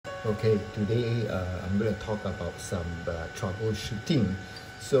Okay, today I'm going to talk about some troubleshooting.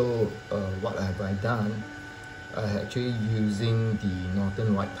 So what have I done? I actually using the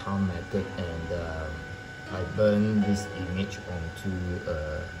northern white tile method, and I burn this image onto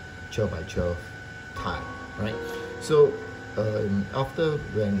a 12 by 12 tile, right? So after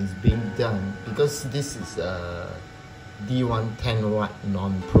when it's being done, because this is a D1 10 watt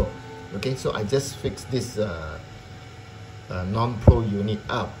non-pro, okay, so I just fixed this non-pro unit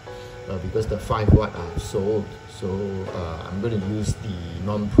up because the 5 watt are sold, so I'm going to use the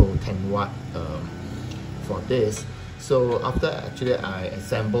non-pro 10 watt for this. So after actually I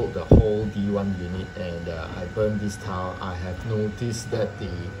assembled the whole D1 unit and I burned this tile, I have noticed that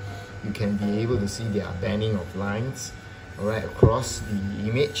you can be able to see there are banding of lines, all right, across the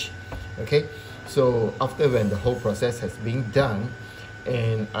image. Okay, so after when the whole process has been done,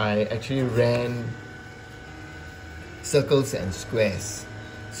 and I actually ran circles and squares.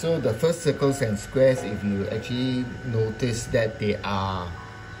 So the first circles and squares, if you actually notice that they are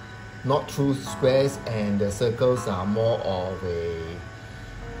not true squares and the circles are more of a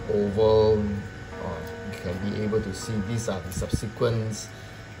oval, you can be able to see these are the subsequent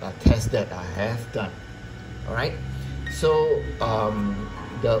tests that I have done. Alright, so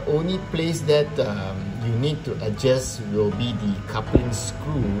the only place that you need to adjust will be the coupling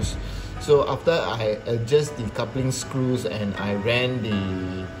screws. So after I adjust the coupling screws and I ran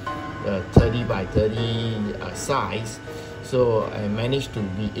the 30 by 30 size, so I managed to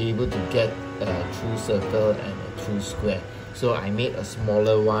be able to get a true circle and a true square. So I made a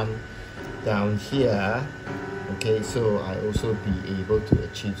smaller one down here. Okay, so I also be able to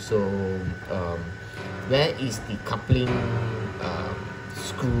achieve. So where is the coupling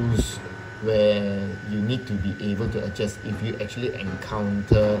screws where you need to be able to adjust if you actually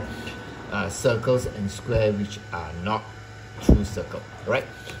encounter circles and square which are not true circle, right?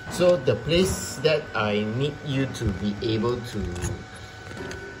 So the place that I need you to be able to,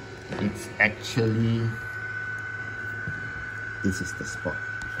 it's actually, this is the spot,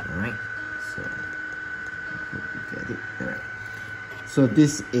 all right? So I hope you get it. All right, so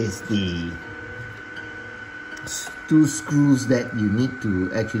this is the 2 screws that you need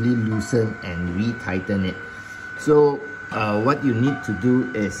to actually loosen and re-tighten it. So what you need to do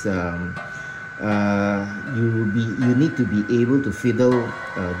is you need to be able to fiddle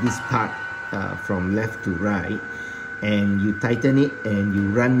this part from left to right, and you tighten it and you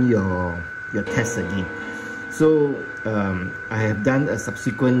run your test again. So I have done a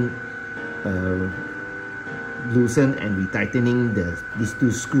subsequent loosen and retightening these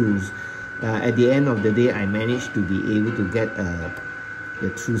 2 screws. At the end of the day, I managed to be able to get the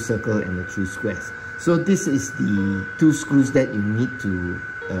true circle and the true squares. So this is the 2 screws that you need to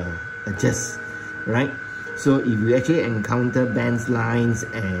adjust, right? So if you actually encounter bands, lines,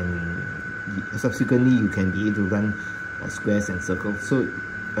 and subsequently you can be able to run squares and circles. So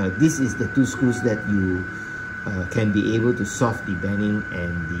this is the 2 screws that you can be able to solve the banding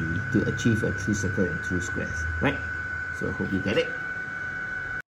and to achieve a true circle and true squares, right? So I hope you get it.